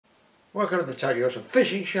Welcome to the Totally Awesome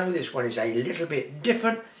Fishing Show. This one is a little bit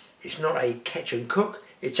different. It's not a catch and cook,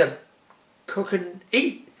 it's a cook and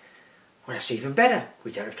eat. Well, that's even better.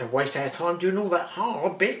 We don't have to waste our time doing all that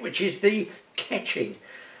hard bit, which is the catching.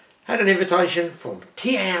 Had an invitation from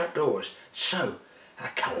TA Outdoors. So, a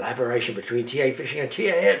collaboration between TA Fishing and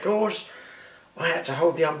TA Outdoors. I had to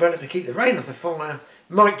hold the umbrella to keep the rain off the fire.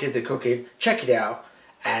 Mike did the cooking. Check it out.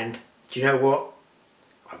 And do you know what?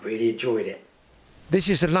 I really enjoyed it. This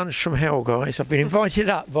is the lunch from hell, guys. I've been invited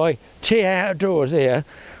up by TA Outdoors here.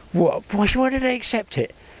 What? Why did they accept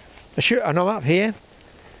it? And I'm up here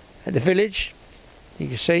at the village. You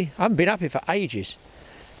can see, I haven't been up here for ages.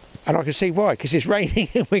 And I can see why, because it's raining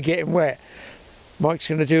and we're getting wet. Mike's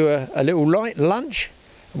going to do a little light lunch.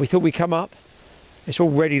 And we thought we'd come up. It's all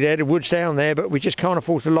ready there, the wood's down there, but we just can't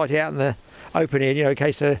afford to light it out in the open here, you know, in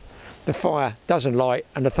case the fire doesn't light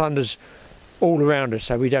and the thunder's all around us,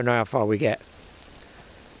 so we don't know how far we get.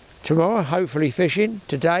 Tomorrow, hopefully fishing.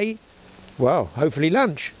 Today, well, hopefully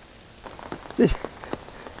lunch.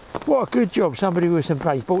 What a good job somebody with some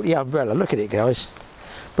brains bought the umbrella. Look at it, guys.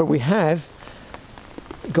 But we have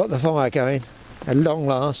got the fire going at long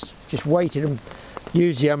last. Just waited and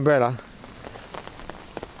used the umbrella.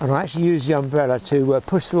 And I actually used the umbrella to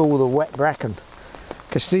push through all the wet bracken.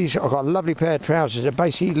 Because I've got a lovely pair of trousers that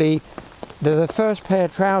basically, they're the first pair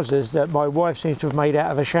of trousers that my wife seems to have made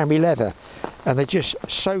out of a chamois leather. And they just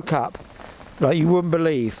soak up like you wouldn't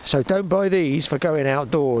believe. So don't buy these for going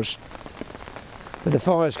outdoors. But the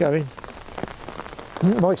fire's going.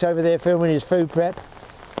 Mike's over there filming his food prep.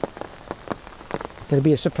 Going to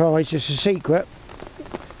be a surprise, it's a secret.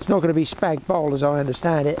 It's not going to be spag bowl as I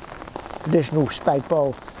understand it. Traditional spag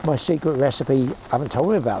bowl, my secret recipe. I haven't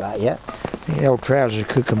told him about that yet. I think the old trousers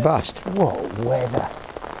could combust. What weather.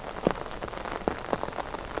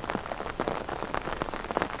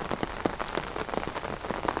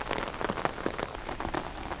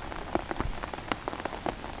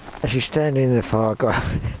 As you're standing in the fire,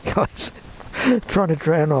 guys, trying to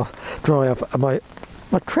dry off, and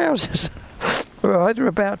my trousers are either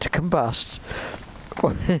about to combust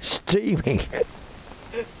or they're steaming.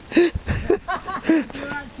 You're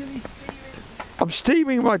actually steaming. I'm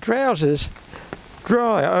steaming my trousers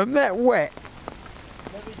dry. I'm that wet.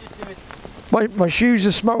 Let me just do it. My shoes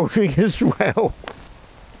are smouldering as well.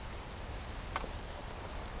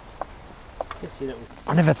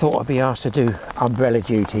 I never thought I'd be asked to do umbrella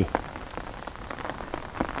duty.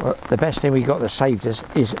 Well, the best thing we got that saved us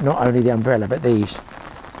is not only the umbrella but these,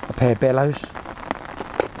 a pair of bellows.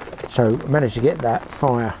 So managed to get that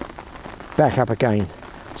fire back up again.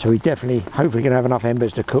 So we definitely, hopefully going to have enough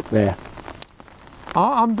embers to cook there.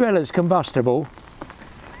 Are umbrellas combustible?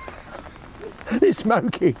 It's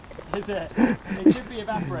smoky. Is it? It could be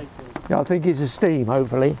evaporating. Yeah, I think it's a steam,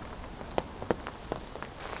 hopefully.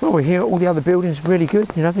 Well, we're here, all the other buildings are really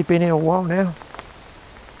good, you know, they've been here a while now.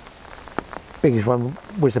 Biggest one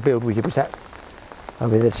was the build we did, was that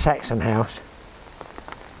over the Saxon house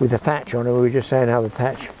with the thatch on it. We were just saying how the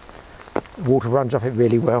thatch, water runs off it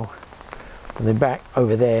really well. And then back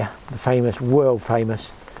over there, the famous, world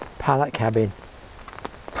famous pallet cabin.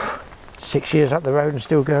 6 years up the road and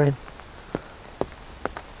still going.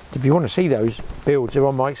 If you want to see those builds, they're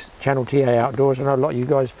on Mike's channel, TA Outdoors. I know a lot of you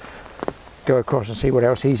guys go across and see what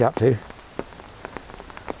else he's up to.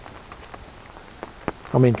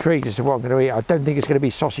 I'm intrigued as to what I'm going to eat. I don't think it's going to be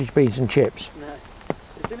sausage, beans and chips.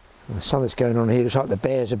 No. The sun that's going on here, looks like the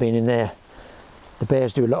bears have been in there. The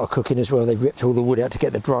bears do a lot of cooking as well. They've ripped all the wood out to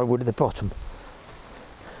get the dry wood at the bottom.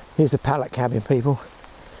 Here's the pallet cabin, people.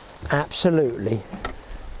 Absolutely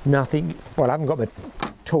nothing. Well, I haven't got my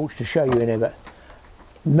torch to show you in here, but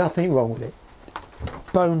nothing wrong with it.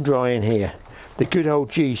 Bone dry in here. The good old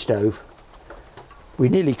G stove. We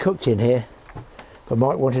nearly cooked in here, but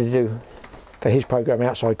Mike wanted to do for his programme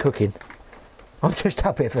outside cooking. I'm just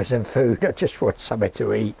up here for some food. I just want something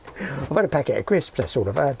to eat. I've had a packet of crisps, that's all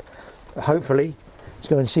I've had. But hopefully, let's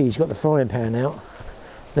go and see. He's got the frying pan out.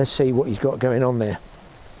 Let's see what he's got going on there.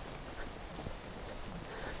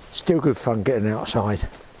 Still good fun getting outside.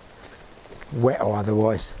 Wet or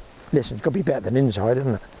otherwise. Listen, it's got to be better than inside,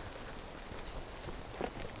 isn't it?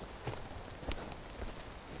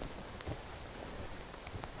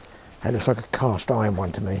 That looks like a cast iron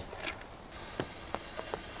one to me.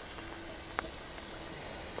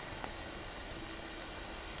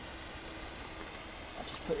 I'll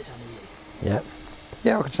just put this under you. Yeah.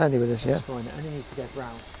 Yeah, I can stand here with this, yeah. That's fine, it only needs to go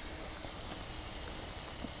brown.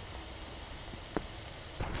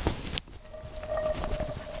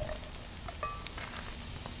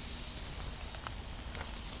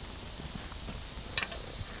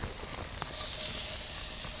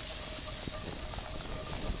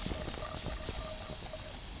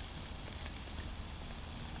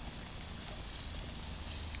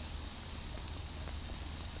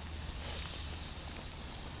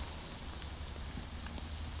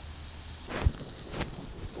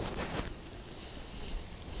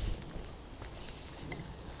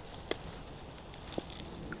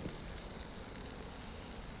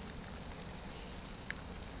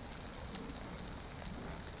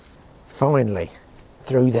 finally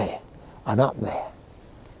through there and up there.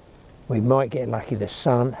 We might get lucky, the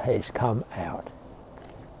sun has come out.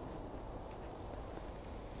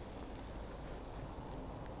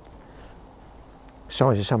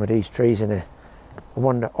 Size of some of these trees in there, I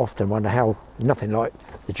often wonder how, nothing like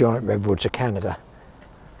the giant redwoods of Canada.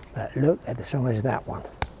 But look at the size of that one.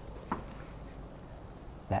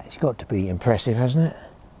 That's got to be impressive, hasn't it?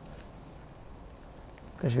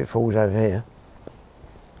 Because if it falls over here.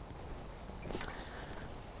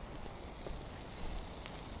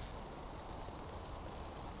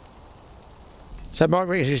 So Mike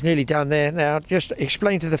Rickers is nearly done there. Now just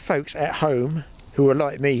explain to the folks at home who are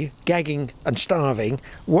like me, gagging and starving,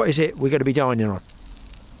 what is it we're going to be dining on?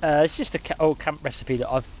 It's just an old camp recipe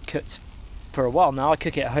that I've cooked for a while now. I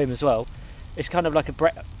cook it at home as well. It's kind of like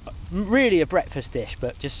really a breakfast dish,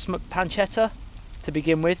 but just pancetta to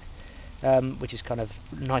begin with, which is kind of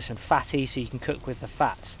nice and fatty, so you can cook with the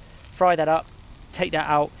fats. Fry that up, take that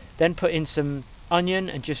out, then put in some onion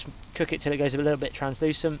and just cook it till it goes a little bit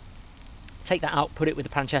translucent. Take that out, put it with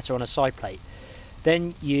the pancetta on a side plate.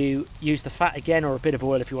 Then you use the fat again, or a bit of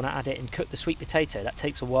oil if you want to add it, and cook the sweet potato. That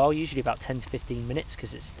takes a while, usually about 10 to 15 minutes,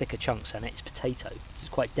 because it's thicker chunks and it's potato, so it's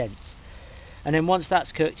quite dense. And then once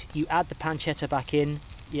that's cooked, you add the pancetta back in,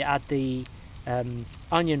 you add the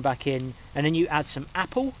onion back in, and then you add some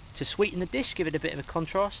apple to sweeten the dish, give it a bit of a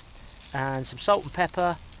contrast, and some salt and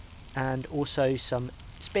pepper, and also some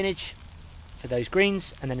spinach for those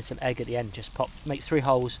greens, and then some egg at the end. Just make 3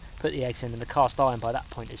 holes, put the eggs in, and the cast iron by that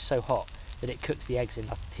point is so hot that it cooks the eggs in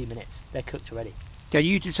like 2 minutes. They're cooked already. Yeah,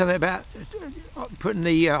 you did something about putting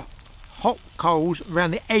the hot coals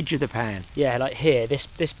around the edge of the pan. Yeah, like here, this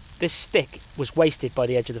stick was wasted by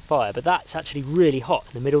the edge of the fire, but that's actually really hot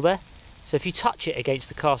in the middle there. So if you touch it against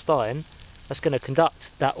the cast iron, that's going to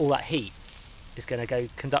conduct all that heat. It's going to go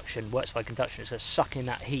conduction, works by conduction. It's going to suck in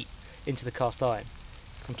that heat into the cast iron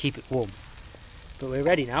and keep it warm. But we're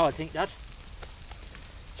ready now, I think, Dad.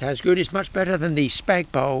 Sounds good. It's much better than the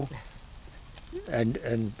spag bowl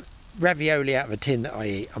and ravioli out of a tin that I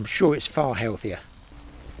eat. I'm sure it's far healthier.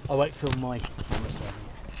 I won't film my camera serving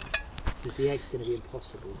it, because the egg's going to be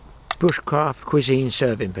impossible. Bushcraft cuisine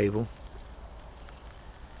serving, people.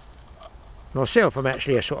 Myself, I'm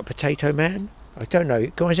actually a sort of potato man. I don't know,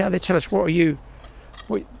 guys out there, tell us, what is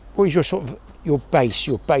your sort of your base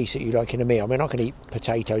that you like in a meal? I mean, I can eat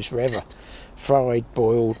potatoes forever, fried,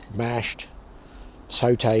 boiled, mashed,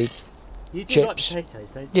 sautéed. You do chips. like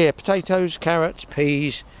potatoes, don't you? Yeah, potatoes, carrots,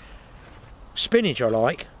 peas, spinach I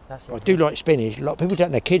like. I do like spinach. A lot of people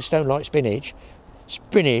don't know. Kids don't like spinach.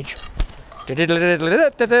 Spinach. Anybody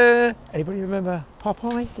remember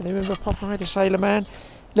Popeye? Do they remember Popeye, the sailor man?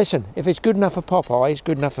 Listen, if it's good enough for Popeye, it's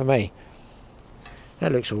good enough for me.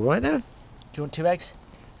 That looks all right there. Do you want 2 eggs?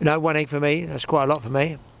 No, 1 egg for me. That's quite a lot for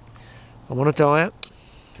me. I'm on a diet.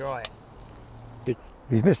 Try it.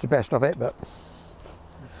 You've missed the best of it, but...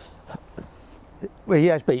 Well, he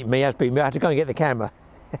has beaten me, I had to go and get the camera.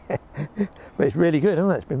 But it's really good,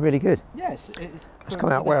 hasn't it? It's been really good. Yes, it's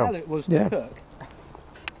come out well. It was yeah. to cook.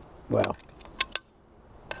 Well,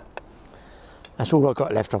 that's all I've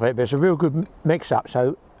got left of it, but it's a real good mix-up.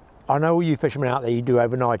 So I know all you fishermen out there, you do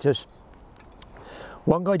overnighters.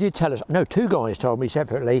 One guy did tell us, no, 2 guys told me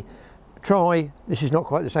separately, try, this is not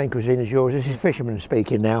quite the same cuisine as yours, this is fisherman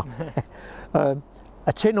speaking now,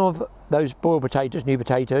 a tin of those boiled potatoes, new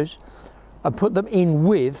potatoes, and put them in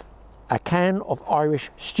with a can of Irish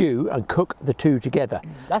stew and cook the 2 together.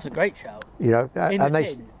 That's a great shout. You know, in and the they,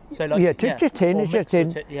 tin. So like, yeah, just tin, it's just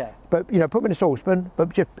tin. Yeah. But you know, put them in a saucepan,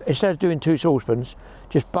 but just instead of doing 2 saucepans,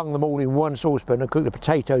 just bung them all in 1 saucepan and cook the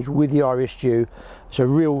potatoes with the Irish stew. It's a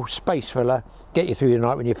real space filler, get you through the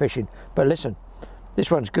night when you're fishing. But listen,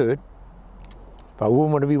 this one's good, but I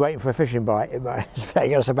wouldn't want to be waiting for a fishing bite. It might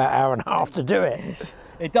take us about 1.5 hours to do it.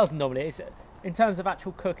 It does normally. In terms of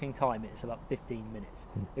actual cooking time, it's about 15 minutes.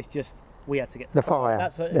 It's just, we had to get the fire,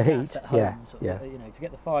 the heat, at home, yeah. You know, to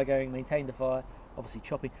get the fire going, maintain the fire, obviously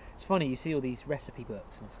chopping. It's funny, you see all these recipe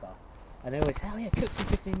books and stuff, and they always say, oh yeah, cook for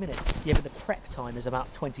 15 minutes. Yeah, but the prep time is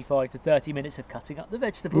about 25 to 30 minutes of cutting up the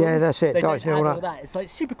vegetables. Yeah, that's it. They don't add all that. It's like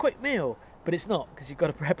super quick meal, but it's not, because you've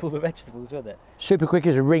got to prep all the vegetables with it. Super quick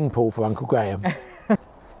as a ring pull for Uncle Graham.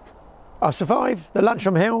 I'll survive the lunch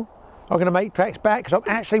from hill. I'm going to make tracks back, because I'm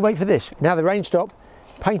actually, wait for this, now the rain stopped,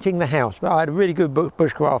 painting the house. But I had a really good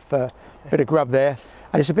bushcraft bit of grub there,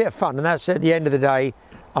 and it's a bit of fun, and that's at the end of the day.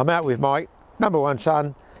 I'm out with Mike, number 1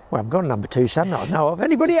 son. Well, I've got a number 2 son that I know of.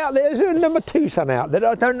 Anybody out there, is there a number 2 son out that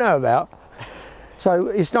I don't know about? So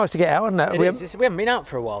it's nice to get out, isn't it? We haven't been out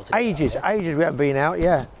for a while today. Ages we haven't been out,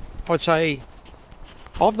 yeah. I'd say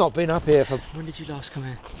I've not been up here for When did you last come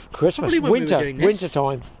here? Christmas, Probably when we were winter, doing this. winter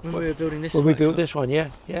time. When we were building this. When we workshop. built this one, yeah.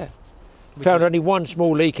 Found only one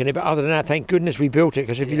small leak in it, but other than that, thank goodness we built it,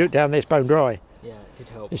 because if you look down there, it's bone dry. Yeah, it did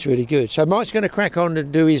help. It's really good. So Mike's going to crack on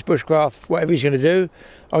and do his bushcraft, whatever he's going to do.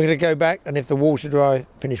 I'm going to go back, and if the walls are dry,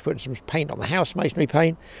 finish putting some paint on the house, masonry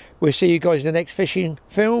paint. We'll see you guys in the next fishing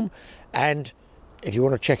film. And if you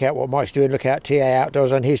want to check out what Mike's doing, look out TA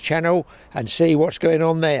Outdoors on his channel and see what's going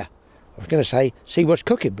on there. I was going to say, see what's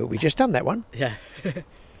cooking, but we just done that one. Yeah.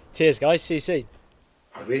 Cheers, guys. See you soon.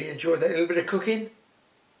 I really enjoyed that little bit of cooking.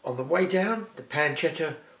 On the way down, the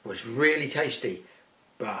pancetta was really tasty,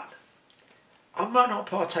 but I might not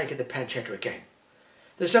partake of the pancetta again.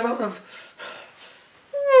 There's a lot of...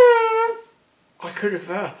 I could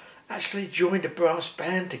have actually joined a brass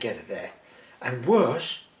band together there. And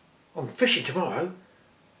worse, I'm fishing tomorrow,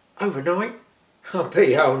 overnight, I'll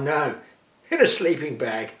be, oh no, in a sleeping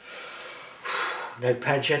bag. No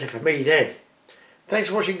pancetta for me then. Thanks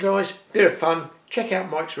for watching, guys. Bit of fun. Check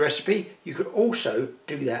out Mike's recipe. You could also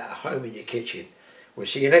do that at home in your kitchen. We'll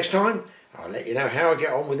see you next time. I'll let you know how I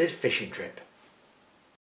get on with this fishing trip.